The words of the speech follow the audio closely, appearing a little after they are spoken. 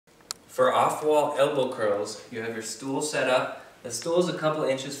For off-wall elbow curls, you have your stool set up. The stool is a couple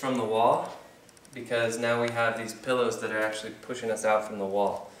inches from the wall because now we have these pillows that are actually pushing us out from the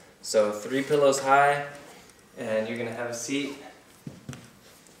wall. So 3 pillows high, and you're going to have a seat.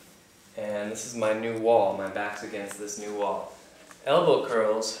 And this is my new wall. My back's against this new wall. Elbow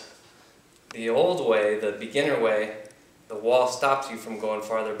curls, the old way, the beginner way, the wall stops you from going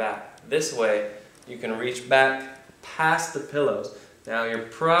farther back. This way, you can reach back past the pillows. Now you're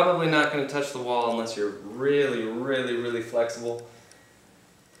probably not going to touch the wall unless you're really, really, really flexible.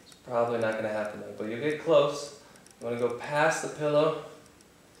 It's probably not going to happen though, but you'll get close. You want to go past the pillow,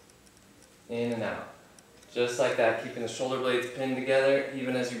 in and out. Just like that, keeping the shoulder blades pinned together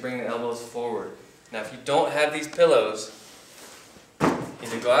even as you bring the elbows forward. Now if you don't have these pillows,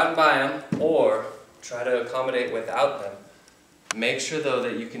 either go out and buy them or try to accommodate without them. Make sure though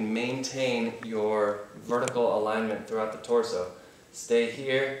that you can maintain your vertical alignment throughout the torso. Stay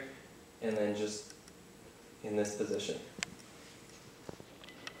here and then just in this position.